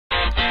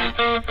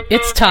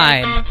It's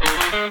time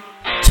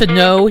to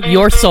know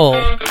your soul.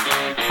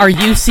 Are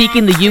you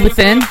seeking the you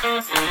within?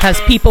 Has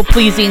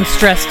people-pleasing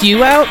stressed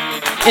you out?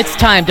 It's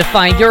time to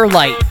find your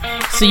light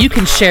so you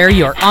can share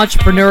your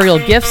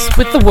entrepreneurial gifts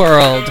with the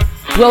world.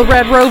 We'll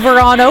Red Rover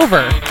on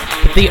over,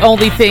 but the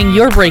only thing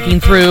you're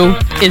breaking through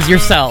is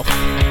yourself.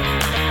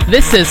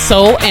 This is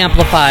Soul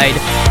Amplified.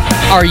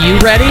 Are you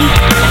ready?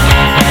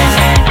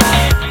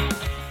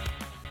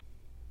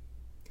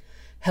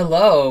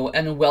 Hello,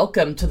 and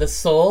welcome to the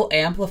Soul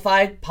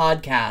Amplified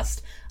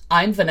podcast.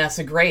 I'm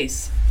Vanessa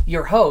Grace,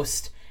 your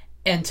host,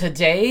 and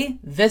today,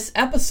 this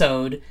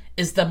episode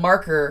is the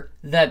marker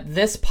that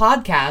this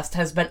podcast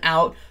has been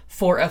out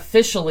for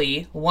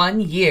officially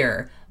 1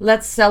 year.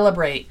 Let's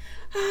celebrate.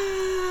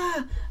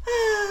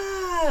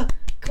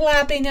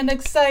 Clapping and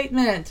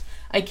excitement.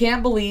 I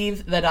can't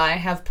believe that I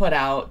have put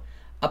out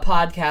a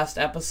podcast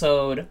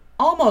episode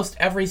almost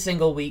every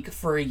single week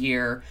for a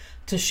year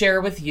to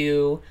share with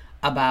you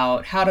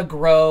about how to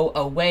grow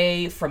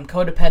away from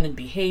codependent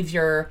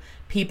behavior,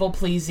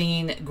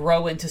 people-pleasing,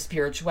 grow into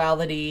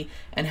spirituality,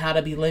 and how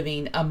to be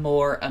living a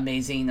more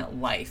amazing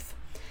life.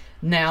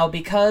 Now,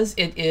 because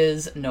it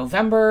is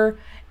November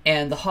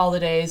and the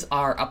holidays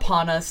are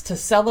upon us, to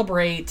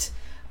celebrate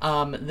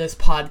this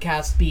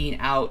podcast being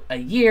out a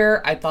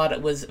year, I thought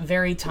it was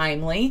very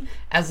timely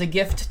as a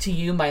gift to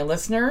you, my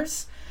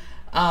listeners,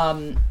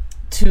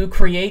 to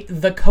create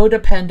the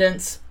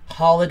Codependence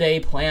Holiday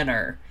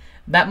Planner.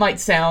 That might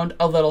sound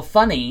a little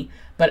funny,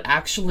 but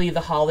actually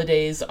the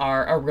holidays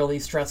are a really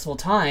stressful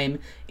time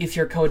if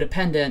you're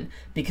codependent,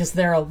 because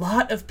there are a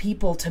lot of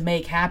people to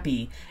make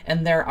happy,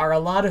 and there are a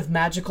lot of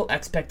magical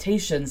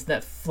expectations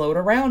that float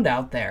around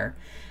out there.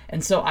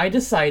 And so I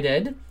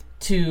decided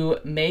to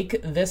make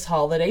this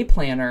holiday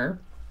planner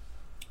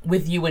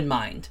with you in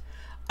mind.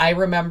 I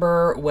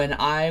remember when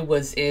I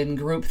was in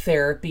group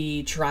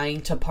therapy trying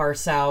to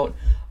parse out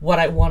what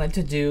I wanted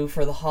to do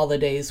for the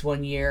holidays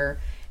 1 year,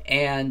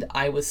 and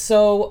I was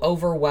so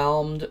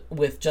overwhelmed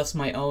with just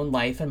my own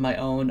life and my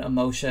own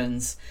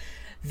emotions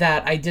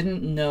that I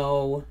didn't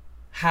know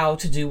how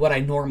to do what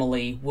I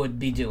normally would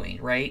be doing,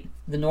 right?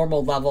 The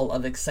normal level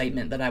of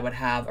excitement that I would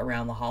have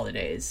around the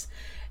holidays.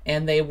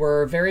 And they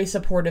were very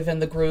supportive in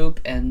the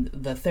group, and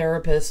the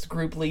therapist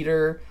group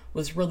leader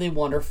was really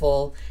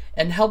wonderful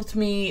and helped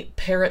me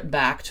pare it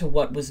back to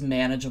what was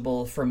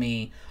manageable for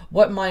me,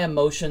 what my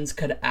emotions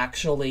could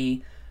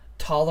actually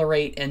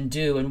tolerate and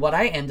do. And what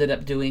I ended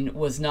up doing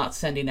was not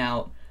sending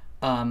out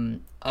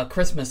a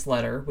Christmas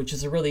letter, which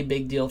is a really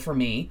big deal for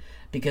me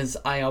because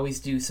I always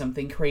do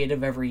something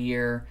creative every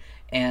year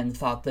and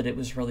thought that it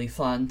was really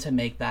fun to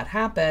make that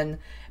happen.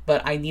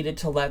 But I needed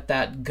to let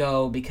that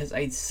go because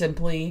I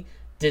simply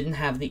didn't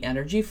have the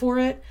energy for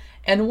it.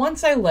 And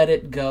once I let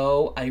it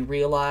go, I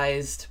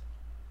realized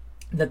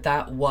that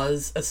that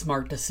was a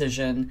smart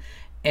decision.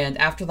 And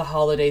after the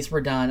holidays were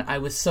done, I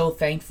was so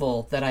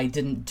thankful that I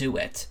didn't do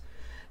it,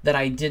 that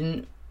I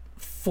didn't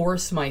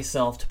force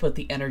myself to put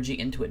the energy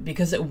into it,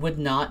 because it would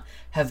not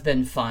have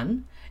been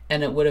fun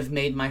and it would have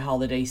made my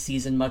holiday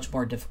season much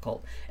more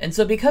difficult. And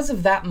so because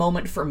of that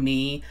moment for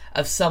me,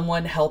 of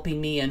someone helping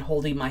me and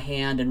holding my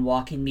hand and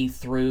walking me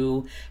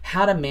through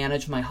how to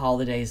manage my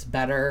holidays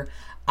better,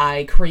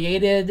 I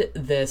created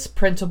this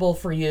printable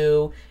for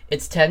you.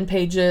 It's 10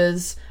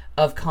 pages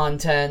of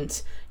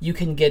content. You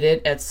can get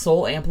it at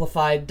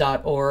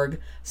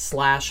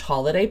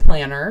soulamplified.org/holiday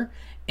planner.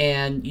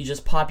 And you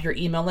just pop your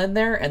email in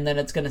there, and then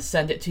it's going to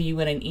send it to you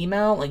in an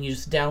email, and you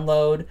just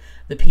download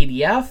the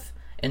PDF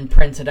and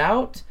print it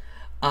out.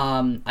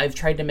 I've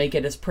tried to make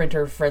it as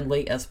printer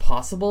friendly as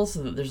possible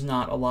so that there's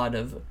not a lot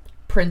of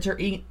printer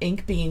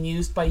ink being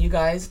used by you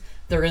guys.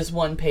 There is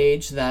one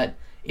page that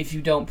if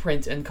you don't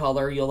print in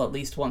color, you'll at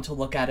least want to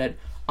look at it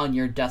on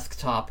your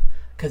desktop,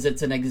 because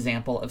it's an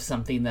example of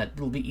something that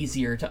will be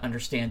easier to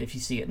understand if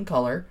you see it in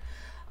color.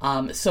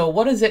 So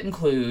what does it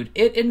include?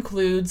 It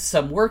includes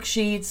some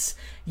worksheets.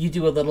 You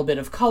do a little bit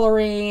of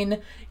coloring.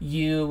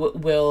 You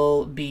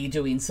will be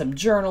doing some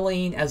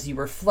journaling as you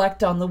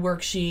reflect on the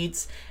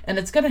worksheets. And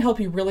it's going to help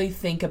you really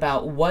think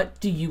about, what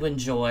do you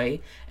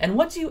enjoy and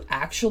what do you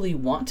actually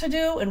want to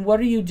do, and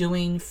what are you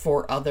doing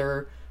for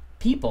other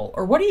people,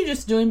 or what are you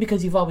just doing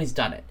because you've always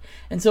done it?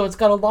 And so it's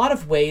got a lot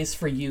of ways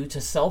for you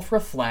to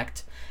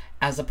self-reflect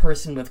as a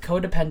person with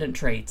codependent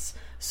traits,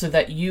 so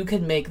that you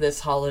can make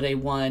this holiday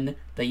one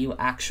that you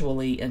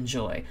actually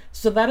enjoy.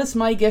 So that is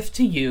my gift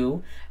to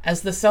you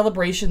as the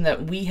celebration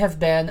that we have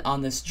been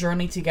on this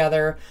journey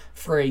together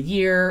for a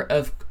year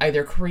of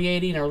either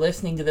creating or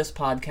listening to this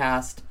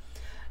podcast.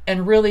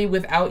 And really,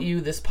 without you,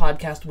 this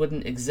podcast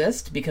wouldn't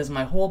exist, because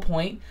my whole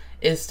point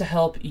is to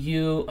help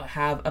you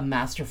have a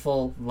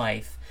masterful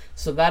life.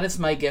 So that is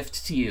my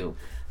gift to you.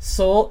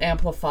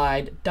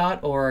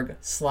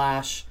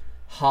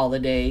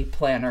 soulamplified.org/holiday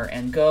planner,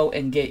 and go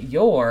and get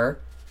your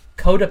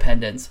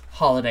Codependence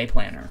Holiday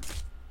Planner.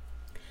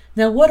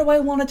 Now, what do I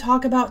want to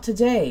talk about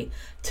today?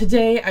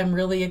 Today, I'm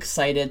really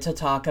excited to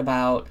talk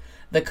about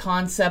the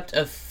concept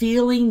of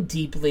feeling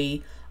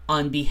deeply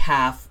on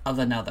behalf of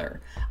another.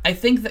 I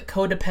think that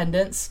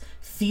codependents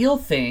feel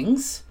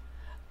things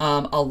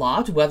a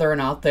lot, whether or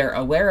not they're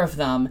aware of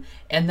them,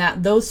 and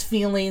that those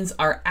feelings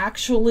are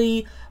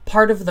actually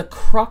part of the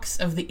crux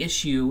of the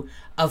issue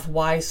of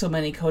why so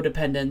many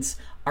codependents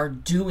are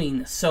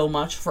doing so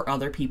much for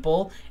other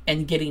people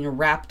and getting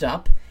wrapped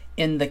up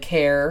in the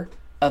care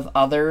of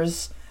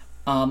others,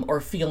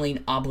 or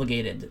feeling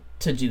obligated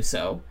to do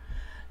so.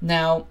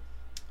 Now,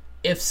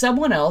 if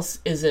someone else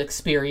is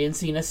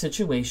experiencing a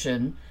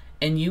situation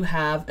and you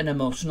have an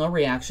emotional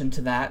reaction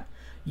to that,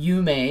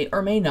 you may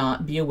or may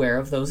not be aware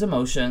of those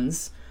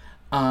emotions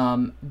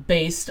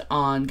based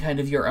on kind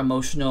of your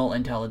emotional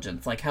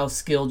intelligence, like how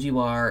skilled you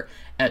are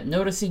at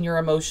noticing your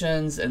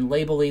emotions and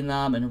labeling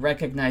them and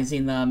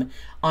recognizing them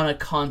on a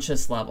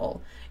conscious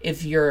level.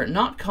 If you're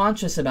not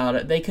conscious about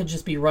it, they could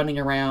just be running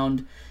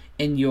around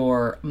in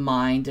your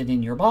mind and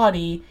in your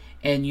body,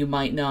 and you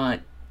might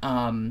not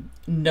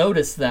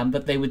notice them,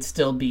 but they would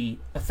still be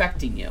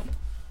affecting you.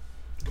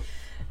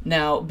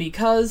 Now,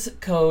 because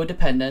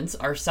codependents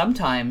are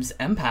sometimes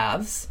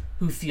empaths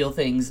who feel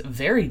things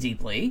very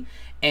deeply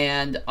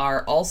and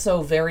are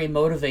also very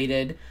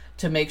motivated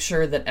to make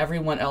sure that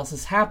everyone else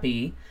is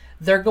happy,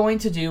 they're going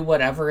to do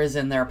whatever is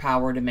in their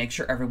power to make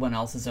sure everyone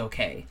else is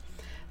okay.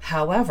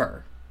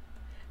 However,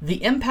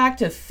 the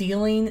impact of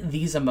feeling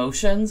these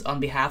emotions on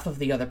behalf of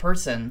the other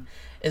person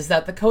is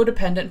that the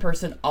codependent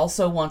person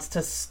also wants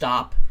to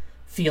stop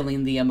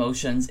feeling the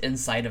emotions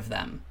inside of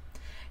them.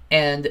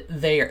 And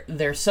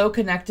they're so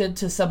connected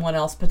to someone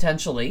else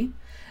potentially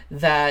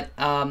that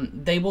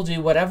they will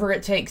do whatever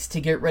it takes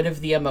to get rid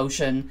of the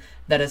emotion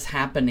that is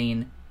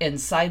happening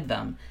inside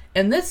them.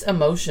 And this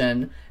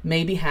emotion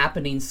may be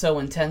happening so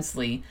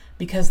intensely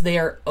because they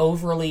are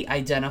overly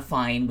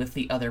identifying with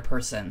the other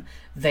person.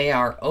 They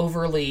are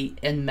overly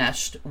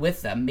enmeshed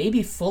with them,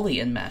 maybe fully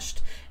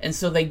enmeshed. And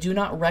so they do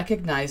not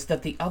recognize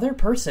that the other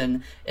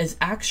person is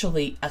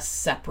actually a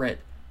separate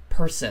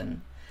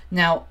person.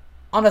 Now,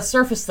 on a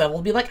surface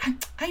level, be like,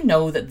 I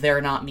know that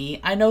they're not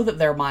me. I know that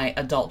they're my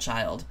adult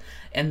child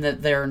and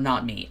that they're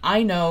not me.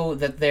 I know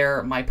that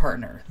they're my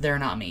partner. They're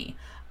not me.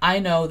 I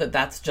know that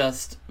that's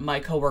just my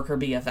coworker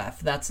BFF.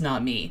 That's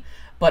not me.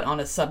 But on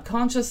a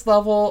subconscious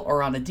level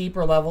or on a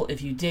deeper level,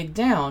 if you dig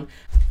down,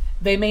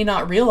 they may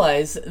not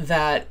realize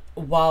that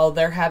while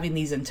they're having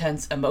these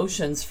intense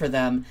emotions for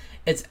them,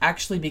 it's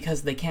actually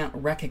because they can't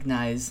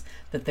recognize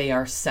that they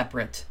are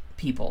separate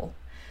people.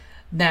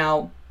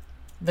 Now,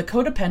 the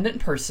codependent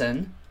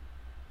person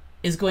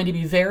is going to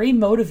be very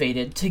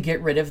motivated to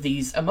get rid of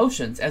these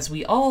emotions, as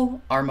we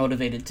all are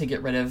motivated to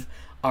get rid of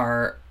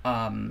our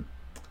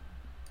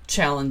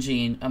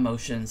challenging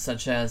emotions,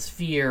 such as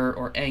fear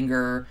or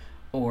anger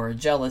or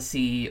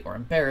jealousy or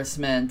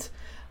embarrassment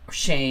or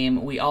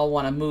shame. We all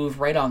want to move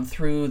right on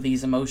through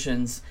these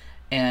emotions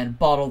and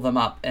bottle them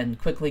up and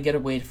quickly get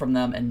away from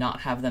them and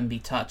not have them be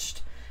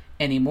touched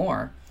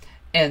anymore.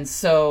 And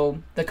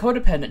so the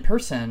codependent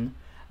person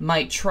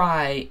might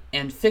try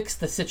and fix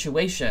the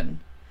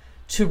situation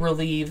to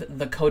relieve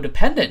the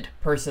codependent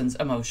person's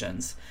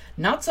emotions.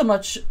 Not so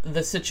much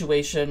the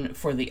situation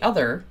for the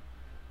other,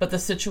 but the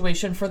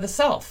situation for the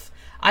self.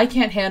 I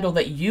can't handle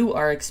that you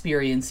are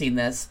experiencing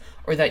this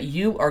or that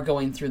you are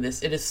going through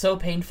this. It is so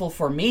painful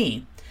for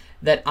me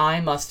that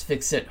I must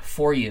fix it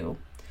for you.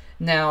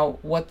 Now,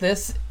 what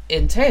this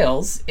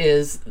entails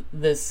is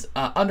this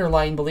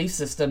underlying belief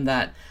system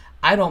that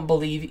I don't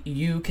believe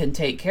you can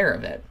take care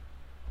of it.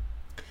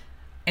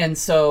 And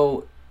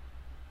so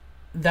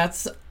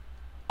that's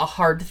a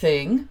hard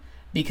thing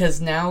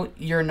because now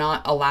you're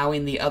not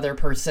allowing the other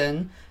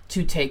person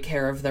to take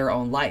care of their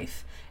own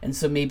life. And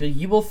so maybe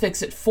you will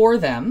fix it for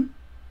them,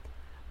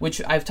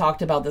 which I've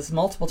talked about this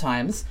multiple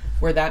times,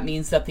 where that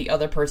means that the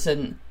other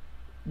person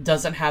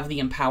doesn't have the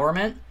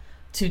empowerment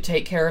to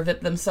take care of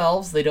it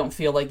themselves. They don't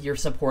feel like you're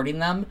supporting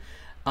them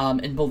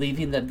and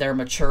believing that they're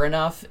mature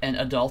enough and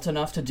adult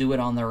enough to do it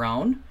on their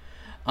own.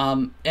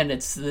 And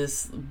it's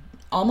this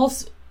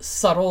almost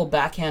subtle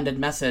backhanded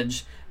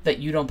message that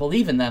you don't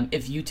believe in them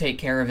if you take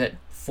care of it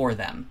for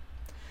them.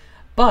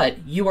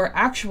 But you are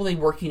actually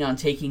working on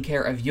taking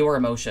care of your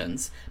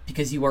emotions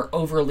because you are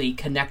overly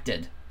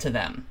connected to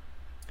them.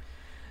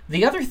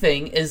 The other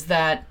thing is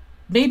that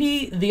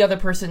maybe the other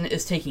person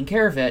is taking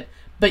care of it,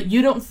 but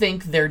you don't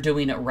think they're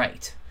doing it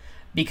right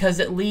because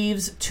it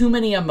leaves too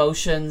many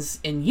emotions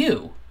in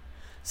you.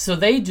 So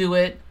they do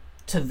it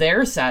to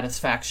their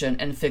satisfaction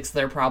and fix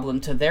their problem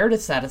to their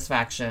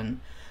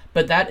dissatisfaction,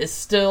 but that is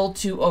still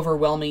too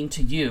overwhelming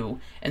to you.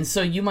 And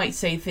so you might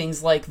say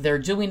things like, they're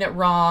doing it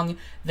wrong,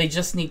 they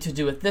just need to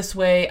do it this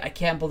way, I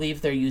can't believe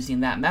they're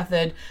using that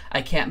method,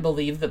 I can't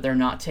believe that they're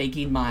not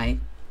taking my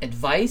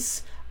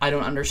advice, I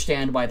don't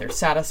understand why they're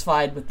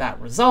satisfied with that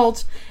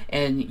result.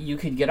 And you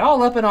could get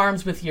all up in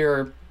arms with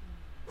your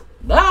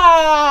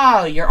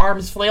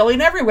arms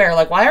flailing everywhere,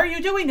 like, why are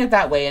you doing it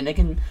that way? And it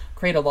can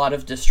create a lot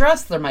of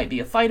distress, there might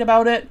be a fight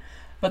about it,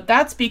 but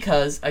that's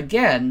because,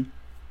 again,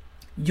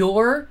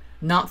 you're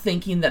not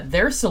thinking that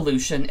their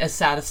solution is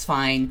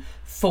satisfying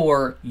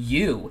for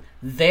you.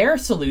 Their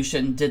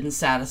solution didn't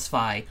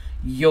satisfy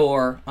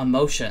your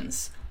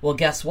emotions. Well,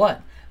 guess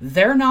what?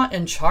 They're not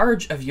in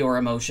charge of your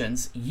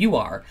emotions. You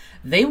are.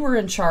 They were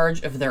in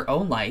charge of their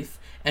own life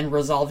and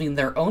resolving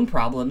their own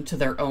problem to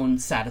their own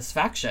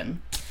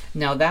satisfaction.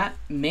 Now, that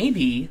may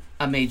be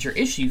a major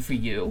issue for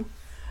you,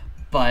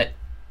 but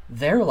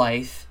their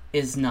life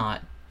is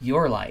not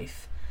your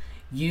life.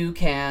 You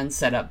can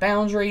set up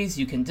boundaries,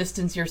 you can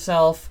distance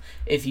yourself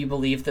if you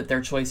believe that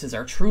their choices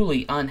are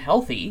truly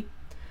unhealthy,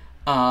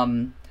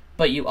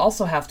 but you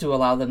also have to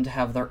allow them to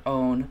have their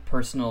own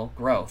personal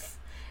growth.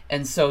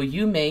 And so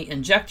you may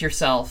inject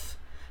yourself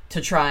to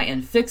try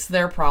and fix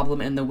their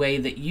problem in the way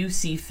that you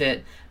see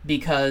fit,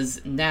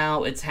 because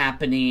now it's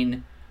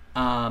happening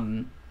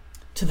to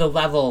the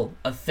level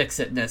of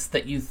fix-itness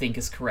that you think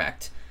is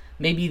correct.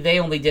 Maybe they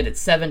only did it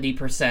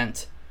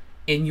 70%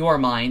 in your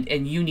mind,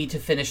 and you need to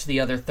finish the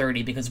other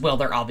 30 because, well,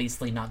 they're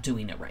obviously not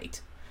doing it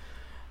right.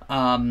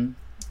 And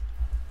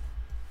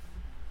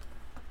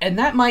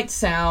that might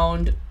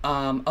sound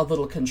a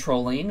little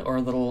controlling or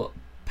a little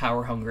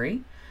power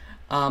hungry,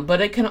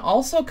 but it can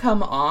also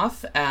come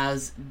off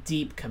as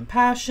deep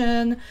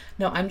compassion.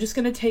 No, I'm just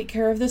going to take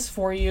care of this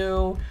for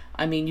you.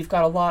 I mean, you've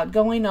got a lot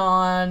going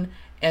on,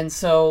 and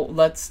so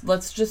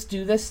let's just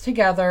do this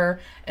together.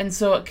 And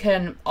so it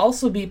can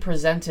also be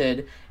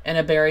presented in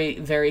a very,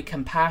 very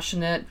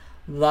compassionate,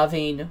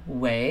 loving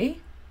way.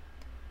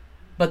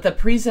 But the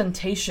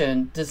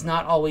presentation does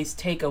not always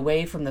take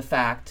away from the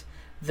fact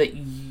that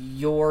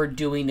you're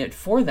doing it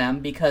for them,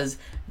 because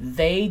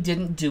they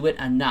didn't do it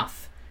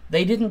enough.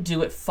 They didn't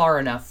do it far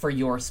enough for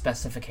your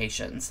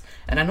specifications.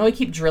 And I know I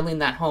keep drilling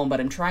that home, but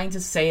I'm trying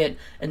to say it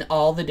in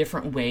all the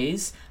different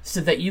ways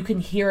so that you can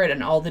hear it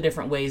in all the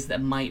different ways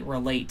that might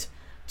relate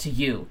to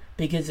you,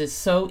 because it's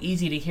so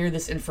easy to hear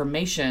this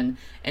information,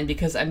 and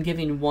because I'm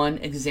giving one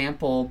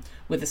example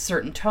with a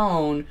certain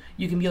tone,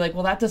 you can be like,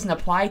 well, that doesn't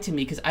apply to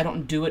me because I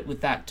don't do it with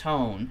that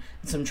tone.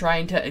 And so I'm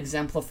trying to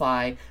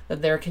exemplify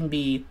that there can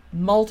be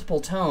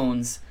multiple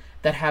tones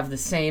that have the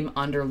same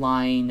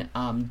underlying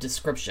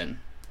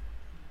description.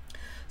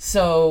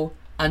 So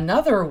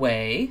another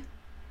way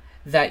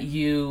that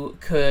you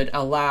could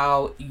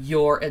allow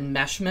your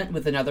enmeshment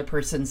with another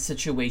person's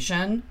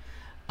situation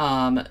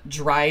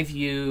drive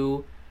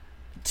you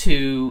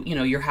to,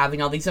 you're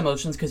having all these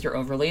emotions because you're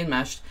overly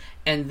enmeshed,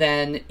 and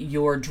then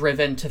you're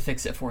driven to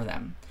fix it for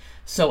them.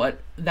 So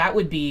that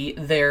would be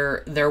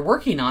they're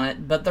working on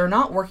it, but they're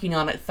not working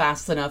on it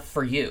fast enough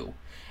for you.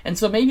 And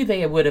so maybe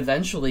they would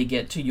eventually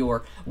get to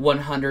your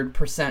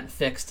 100%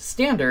 fixed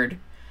standard,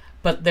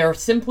 but they're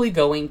simply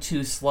going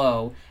too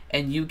slow,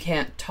 and you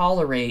can't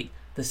tolerate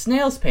the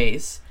snail's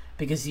pace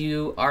because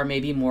you are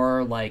maybe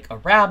more like a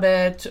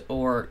rabbit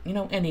or,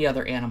 any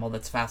other animal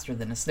that's faster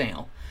than a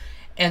snail.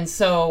 And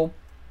so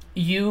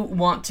you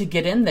want to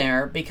get in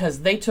there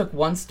because they took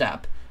one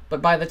step,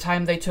 but by the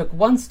time they took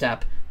one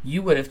step,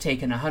 you would have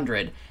taken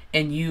 100,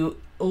 and you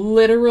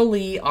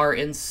literally are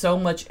in so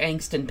much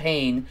angst and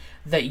pain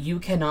that you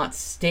cannot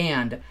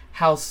stand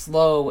how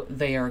slow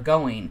they are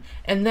going.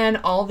 And then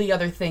all the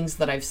other things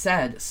that I've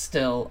said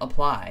still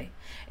apply.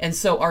 And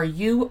so are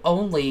you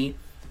only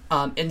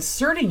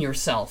inserting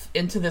yourself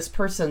into this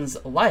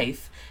person's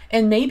life?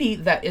 And maybe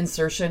that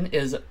insertion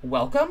is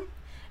welcome,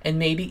 and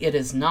maybe it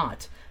is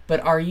not. But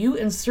are you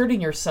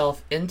inserting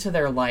yourself into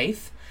their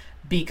life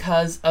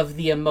because of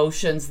the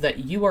emotions that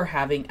you are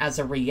having as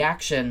a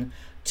reaction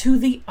to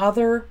the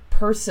other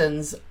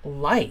person's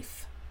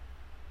life?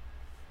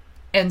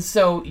 And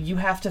so you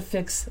have to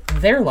fix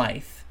their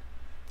life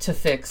to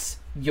fix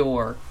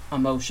your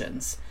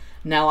emotions.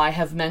 Now, I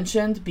have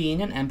mentioned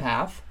being an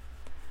empath,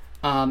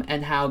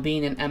 and how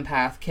being an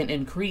empath can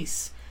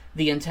increase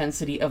the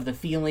intensity of the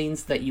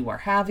feelings that you are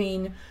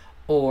having,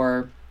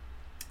 or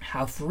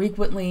how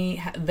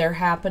frequently they're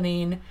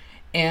happening.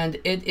 And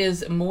it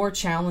is more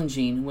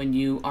challenging when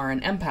you are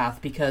an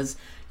empath because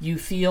you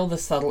feel the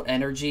subtle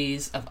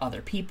energies of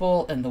other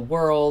people in the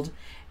world,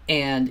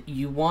 and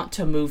you want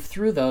to move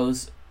through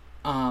those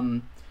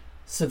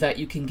so that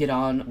you can get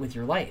on with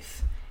your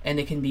life. And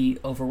it can be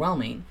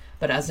overwhelming.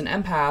 But as an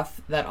empath,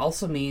 that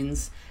also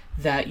means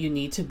that you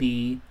need to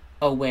be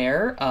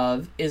aware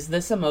of, is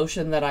this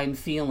emotion that I'm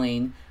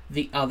feeling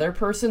the other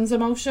person's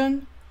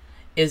emotion?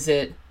 Is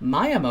it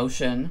my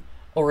emotion,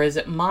 or is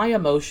it my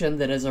emotion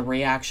that is a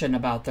reaction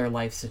about their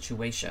life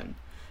situation?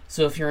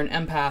 So if you're an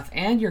empath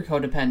and you're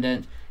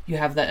codependent, you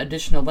have that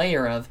additional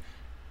layer of,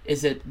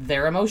 is it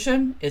their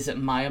emotion? Is it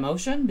my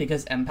emotion?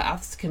 Because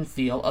empaths can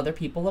feel other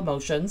people's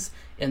emotions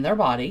in their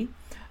body.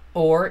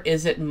 Or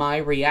is it my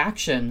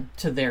reaction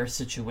to their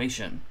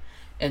situation?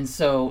 And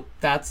so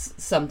that's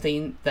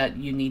something that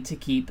you need to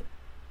keep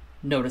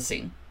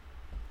noticing.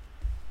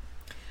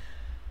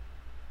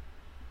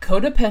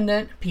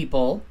 Codependent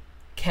people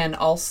can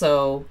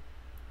also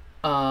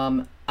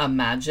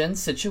imagine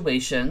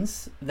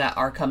situations that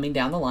are coming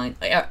down the line.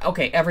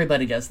 Okay,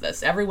 everybody does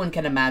this. Everyone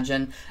can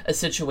imagine a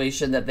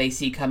situation that they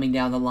see coming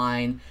down the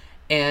line,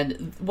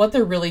 and what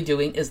they're really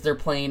doing is they're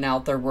playing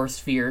out their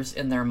worst fears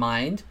in their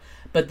mind,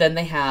 but then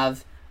they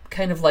have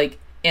kind of like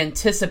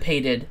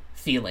anticipated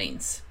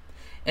feelings.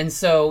 And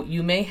so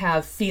you may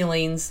have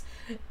feelings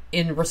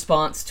in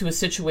response to a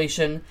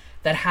situation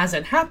that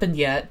hasn't happened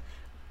yet,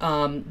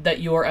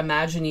 that you're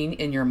imagining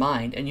in your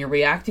mind, and you're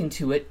reacting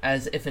to it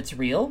as if it's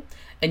real.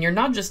 And you're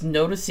not just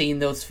noticing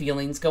those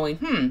feelings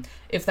going,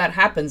 if that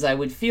happens, I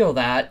would feel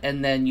that,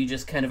 and then you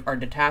just kind of are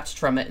detached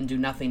from it and do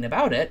nothing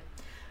about it.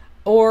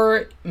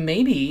 Or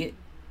maybe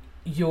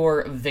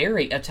you're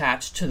very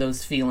attached to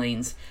those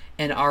feelings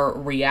and are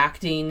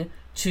reacting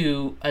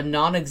to a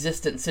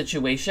non-existent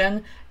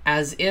situation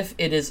as if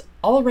it is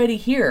already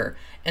here.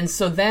 And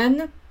so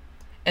then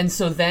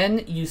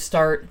you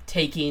start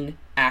taking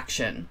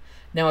action.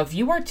 Now, if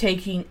you are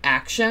taking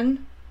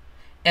action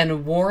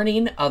and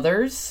warning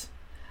others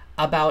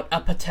about a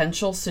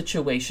potential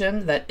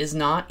situation that is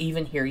not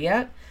even here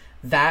yet,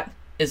 that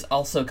is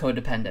also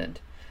codependent.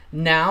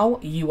 Now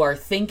you are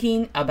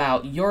thinking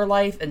about your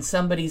life and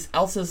somebody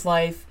else's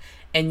life,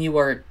 and you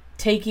are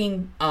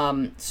taking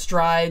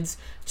strides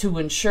to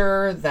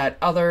ensure that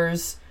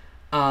others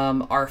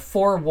are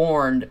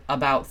forewarned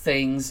about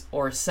things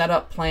or set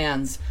up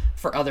plans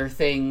for other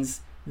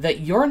things that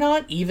you're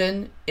not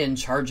even in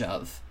charge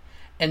of.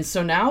 And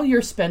so now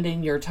you're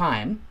spending your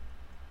time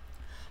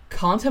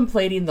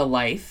contemplating the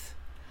life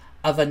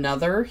of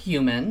another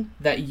human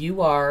that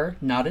you are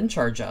not in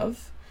charge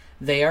of.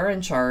 They are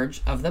in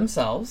charge of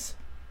themselves.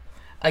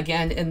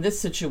 Again, in this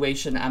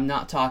situation, I'm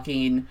not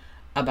talking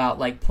about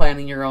like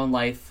planning your own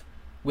life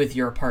with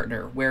your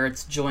partner, where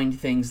it's joined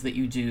things that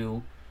you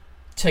do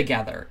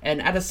together.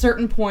 And at a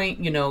certain point,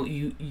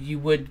 you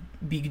would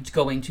be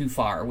going too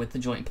far with the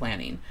joint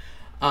planning.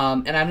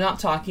 And I'm not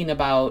talking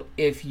about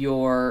if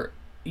you're,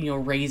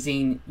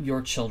 raising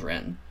your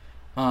children.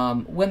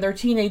 When they're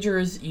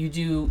teenagers, you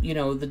do,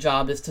 the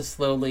job is to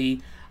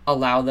slowly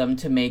allow them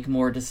to make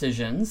more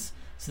decisions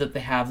so that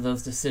they have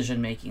those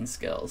decision-making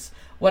skills.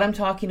 What I'm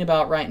talking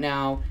about right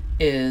now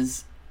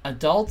is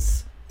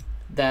adults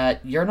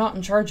that you're not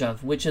in charge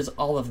of, which is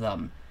all of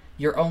them.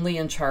 You're only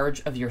in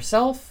charge of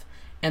yourself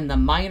and the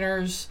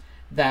minors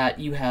that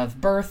you have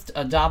birthed,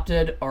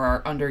 adopted, or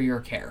are under your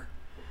care.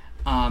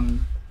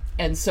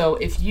 And so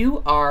if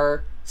you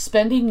are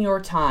spending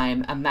your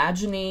time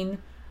imagining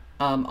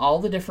all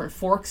the different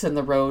forks in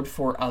the road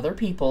for other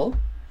people,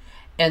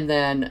 and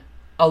then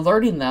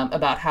alerting them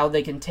about how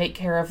they can take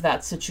care of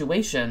that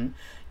situation,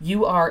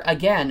 you are,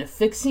 again,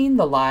 fixing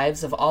the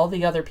lives of all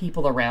the other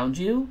people around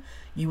you.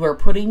 You are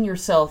putting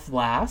yourself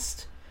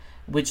last,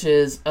 which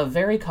is a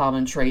very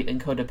common trait in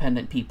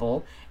codependent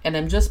people. And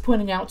I'm just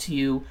pointing out to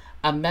you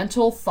a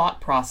mental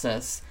thought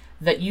process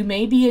that you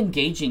may be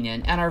engaging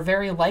in and are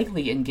very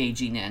likely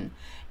engaging in.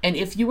 And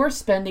if you are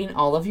spending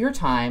all of your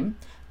time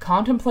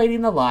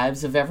contemplating the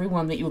lives of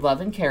everyone that you love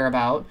and care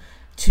about,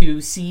 to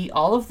see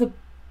all of the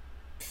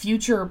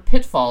future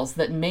pitfalls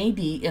that may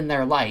be in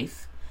their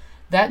life,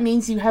 that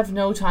means you have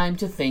no time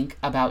to think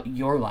about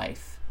your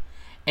life.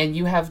 And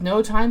you have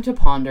no time to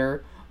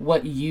ponder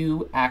what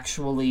you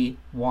actually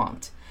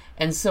want.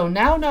 And so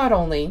now not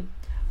only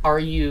are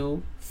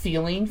you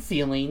feeling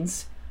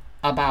feelings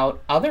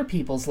about other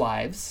people's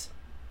lives,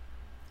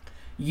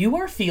 you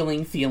are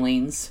feeling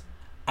feelings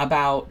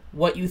about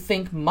what you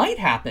think might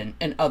happen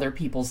in other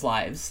people's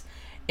lives,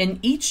 in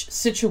each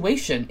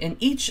situation, in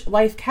each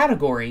life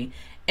category.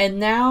 And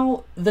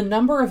now the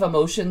number of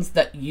emotions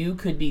that you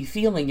could be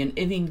feeling in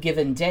any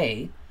given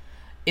day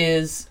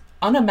is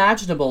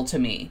unimaginable to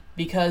me,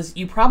 because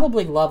you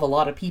probably love a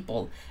lot of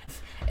people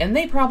and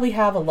they probably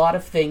have a lot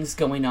of things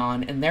going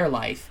on in their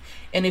life.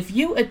 And if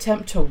you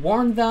attempt to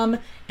warn them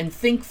and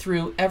think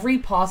through every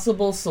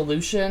possible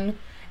solution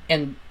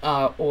and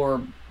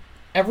or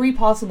every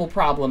possible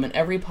problem and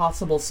every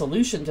possible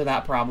solution to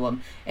that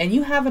problem, and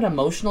you have an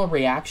emotional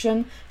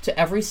reaction to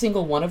every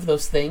single one of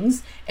those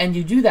things, and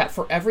you do that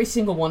for every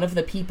single one of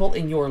the people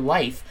in your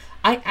life,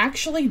 I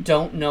actually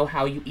don't know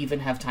how you even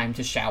have time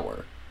to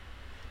shower.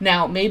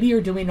 Now, maybe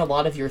you're doing a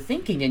lot of your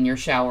thinking in your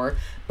shower,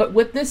 but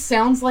what this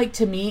sounds like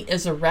to me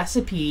is a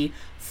recipe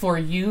for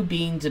you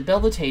being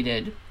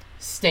debilitated,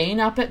 staying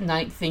up at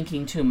night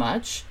thinking too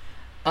much,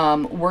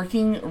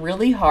 working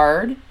really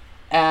hard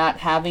at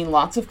having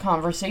lots of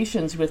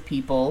conversations with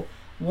people,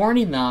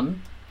 warning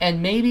them,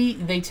 and maybe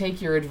they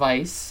take your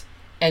advice,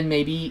 and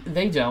maybe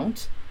they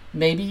don't.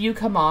 Maybe you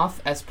come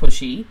off as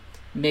pushy.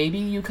 Maybe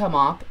you come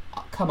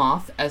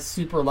off as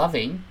super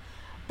loving.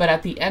 But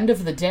at the end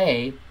of the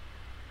day,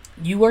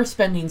 you are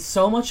spending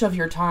so much of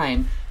your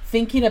time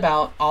thinking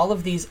about all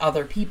of these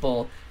other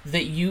people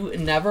that you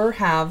never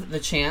have the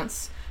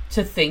chance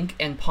to think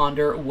and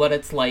ponder what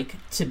it's like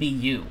to be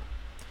you.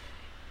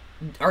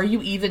 Are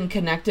you even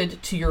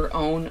connected to your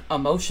own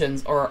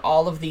emotions, or are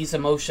all of these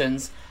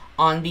emotions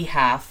on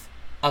behalf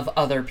of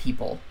other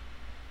people?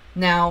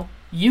 Now,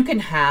 you can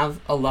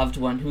have a loved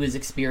one who is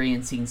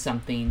experiencing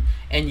something,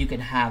 and you can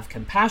have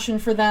compassion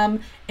for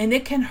them, and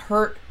it can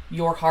hurt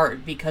your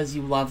heart because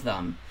you love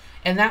them.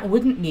 And that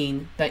wouldn't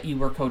mean that you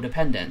were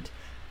codependent.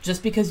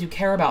 Just because you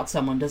care about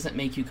someone doesn't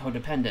make you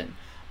codependent.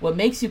 What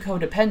makes you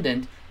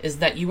codependent is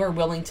that you are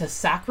willing to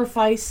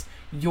sacrifice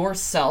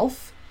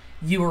yourself.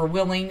 You are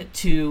willing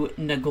to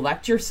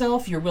neglect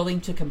yourself. You're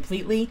willing to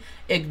completely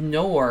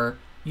ignore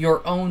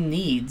your own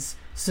needs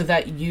so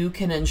that you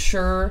can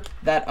ensure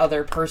that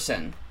other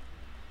person.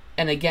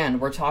 And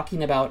again, we're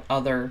talking about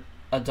other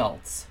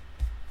adults.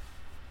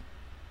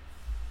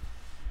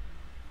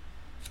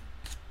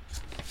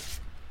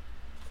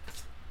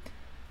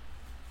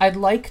 I'd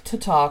like to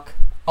talk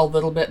a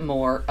little bit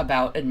more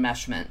about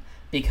enmeshment,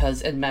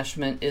 because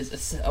enmeshment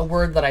is a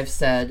word that I've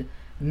said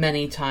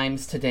many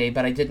times today,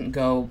 but I didn't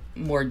go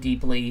more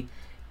deeply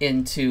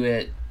into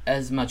it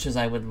as much as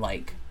I would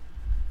like.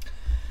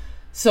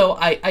 So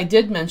I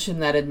did mention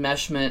that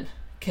enmeshment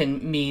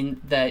can mean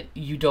that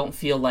you don't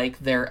feel like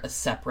they're a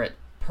separate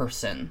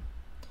person.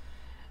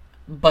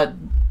 But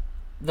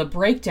the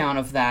breakdown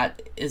of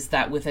that is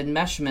that with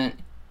enmeshment,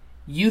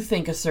 you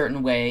think a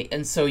certain way,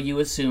 and so you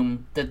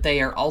assume that they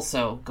are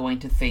also going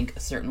to think a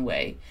certain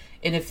way.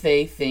 And if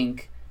they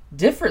think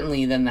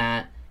differently than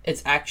that,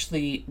 it's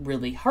actually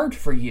really hard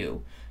for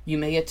you. You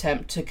may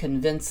attempt to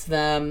convince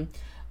them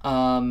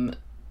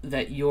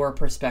that your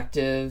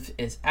perspective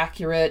is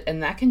accurate,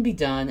 and that can be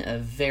done in a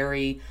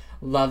very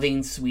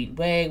loving, sweet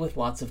way with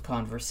lots of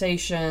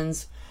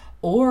conversations,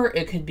 or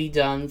it could be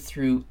done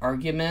through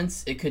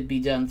arguments, it could be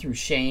done through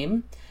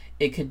shame,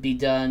 it could be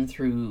done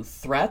through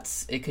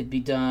threats, it could be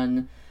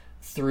done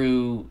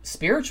through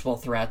spiritual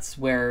threats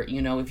where,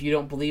 if you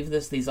don't believe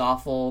this, these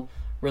awful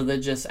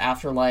religious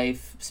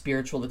afterlife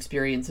spiritual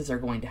experiences are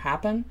going to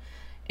happen,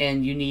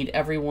 and you need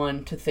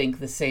everyone to think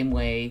the same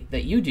way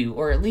that you do,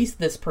 or at least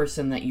this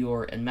person that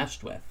you're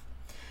enmeshed with.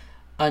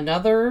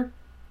 Another,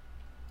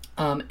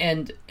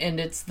 and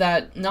it's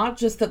that not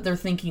just that they're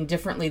thinking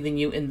differently than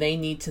you and they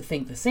need to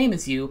think the same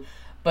as you,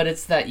 but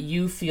it's that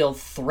you feel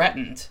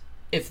threatened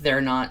if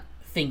they're not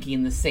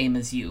thinking the same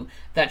as you.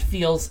 That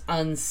feels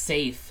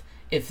unsafe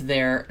if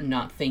they're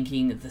not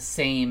thinking the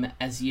same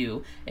as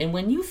you. And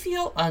when you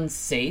feel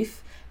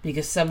unsafe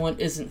because someone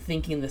isn't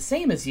thinking the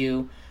same as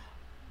you,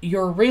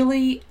 you're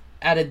really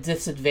at a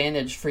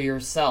disadvantage for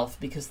yourself,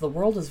 because the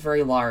world is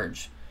very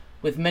large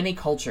with many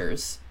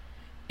cultures,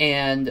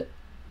 and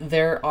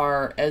there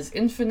are as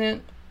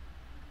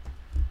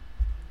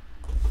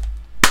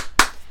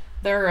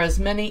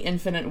many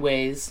infinite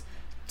ways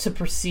to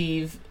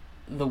perceive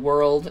the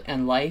world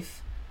and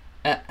life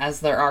as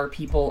there are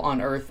people on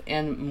Earth,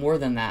 and more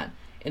than that.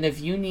 And if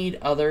you need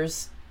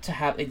others to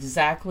have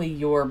exactly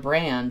your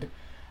brand,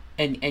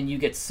 and you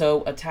get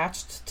so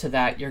attached to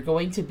that, you're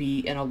going to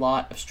be in a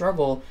lot of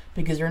struggle,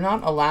 because you're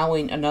not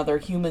allowing another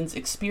human's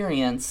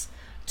experience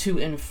to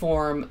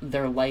inform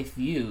their life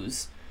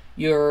views.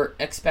 You're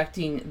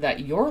expecting that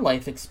your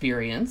life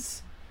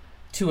experience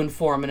to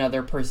inform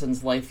another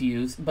person's life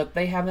views, but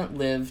they haven't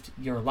lived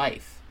your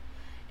life.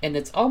 And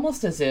it's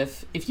almost as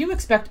if you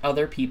expect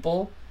other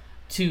people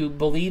to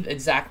believe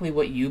exactly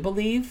what you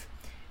believe,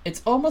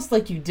 it's almost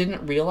like you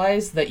didn't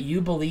realize that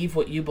you believe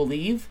what you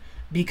believe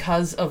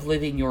because of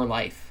living your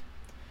life.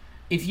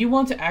 If you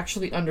want to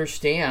actually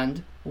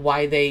understand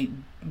why they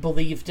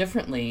believe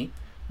differently,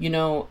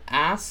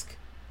 ask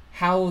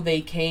how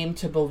they came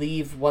to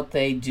believe what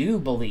they do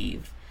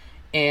believe.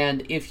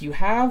 And if you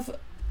have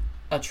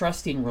a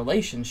trusting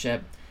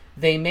relationship,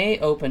 they may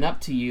open up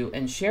to you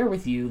and share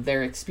with you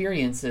their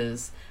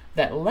experiences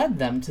that led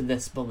them to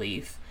this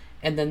belief.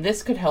 And then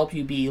this could help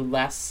you be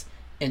less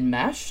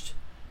enmeshed,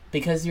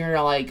 because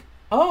you're like,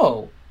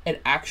 oh,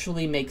 it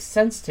actually makes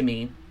sense to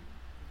me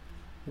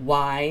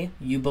why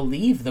you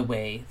believe the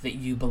way that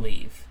you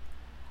believe.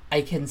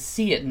 I can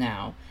see it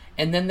now.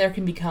 And then there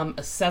can become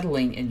a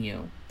settling in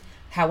you.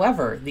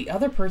 However, the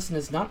other person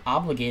is not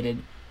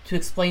obligated to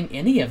explain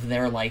any of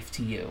their life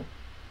to you,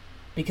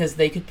 because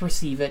they could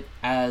perceive it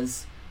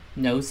as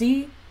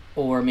nosy,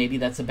 or maybe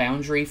that's a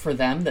boundary for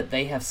them that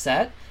they have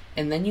set,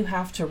 and then you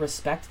have to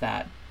respect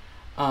that.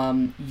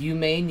 You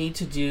may need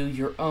to do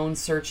your own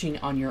searching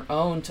on your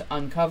own to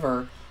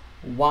uncover,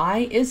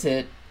 why is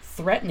it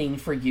threatening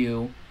for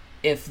you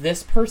if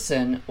this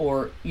person,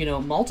 or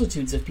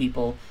multitudes of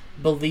people,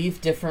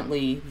 believe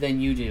differently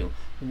than you do?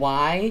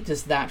 Why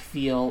does that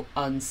feel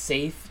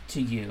unsafe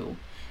to you?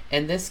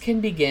 And this can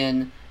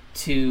begin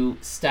to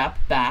step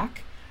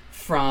back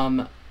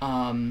from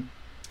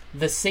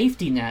the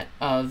safety net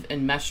of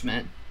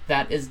enmeshment.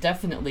 That is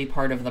definitely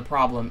part of the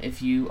problem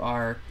if you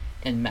are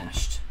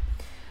enmeshed.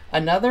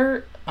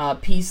 Another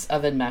piece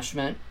of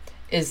enmeshment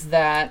is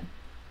that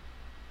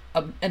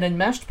an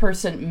enmeshed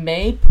person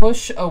may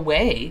push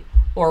away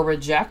or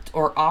reject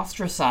or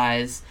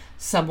ostracize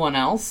someone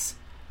else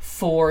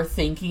for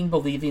thinking,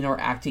 believing, or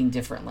acting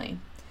differently.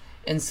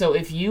 And so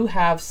if you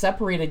have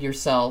separated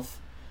yourself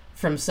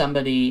from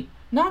somebody,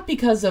 not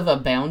because of a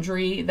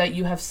boundary that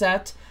you have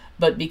set,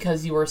 but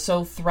because you are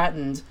so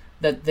threatened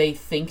that they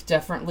think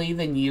differently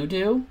than you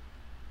do,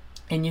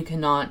 and you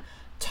cannot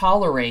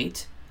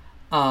tolerate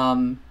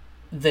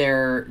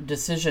their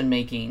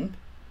decision-making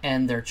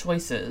and their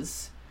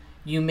choices,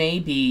 you may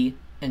be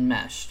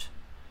enmeshed.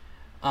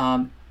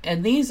 And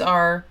these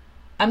are,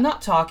 I'm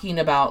not talking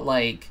about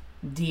like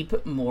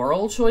deep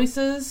moral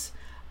choices.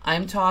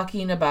 I'm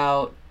talking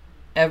about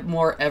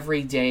more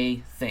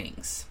everyday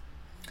things.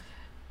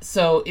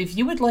 So if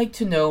you would like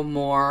to know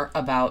more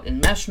about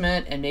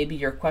enmeshment, and maybe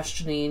you're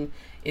questioning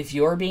if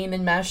you're being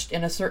enmeshed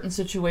in a certain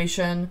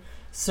situation,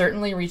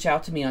 certainly reach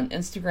out to me on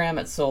Instagram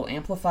at Soul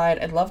Amplified.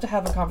 I'd love to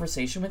have a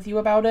conversation with you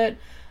about it,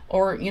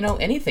 or,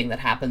 anything that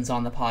happens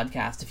on the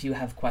podcast. If you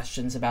have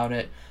questions about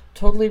it,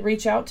 totally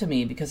reach out to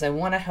me, because I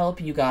want to help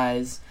you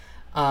guys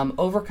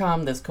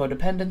overcome this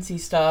codependency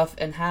stuff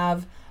and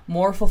have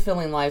more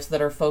fulfilling lives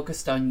that are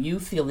focused on you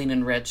feeling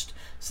enriched,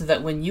 so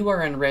that when you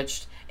are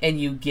enriched and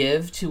you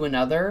give to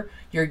another,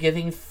 you're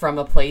giving from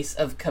a place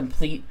of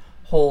complete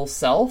whole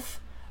self,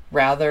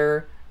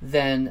 rather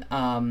than,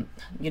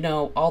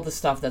 all the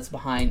stuff that's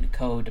behind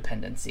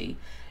codependency.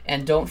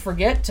 And don't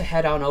forget to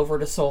head on over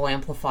to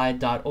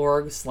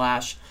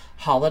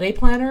soulamplified.org/holiday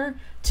planner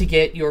to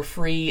get your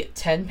free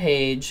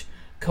 10-page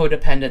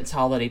codependence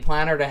holiday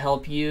planner to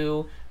help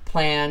you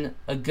plan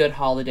a good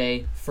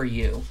holiday for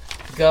you.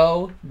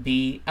 Go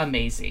be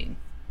amazing.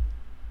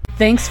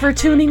 Thanks for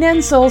tuning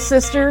in, Soul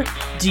Sister.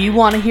 Do you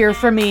want to hear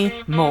from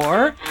me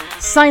more?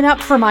 Sign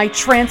up for my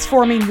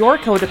Transforming Your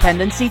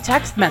Codependency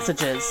text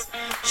messages,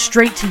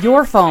 straight to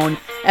your phone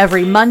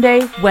every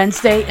Monday,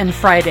 Wednesday, and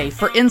Friday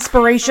for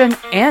inspiration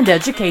and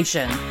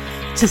education.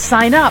 To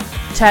sign up,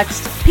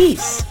 text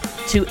PEACE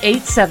to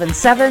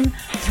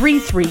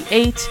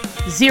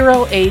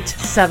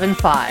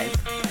 877-338-0875.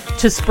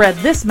 To spread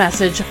this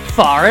message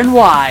far and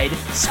wide,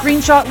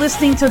 screenshot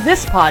listening to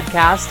this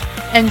podcast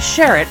and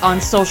share it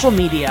on social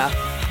media.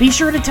 Be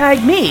sure to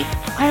tag me.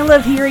 I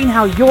love hearing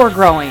how you're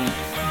growing.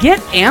 Get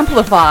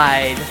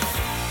amplified.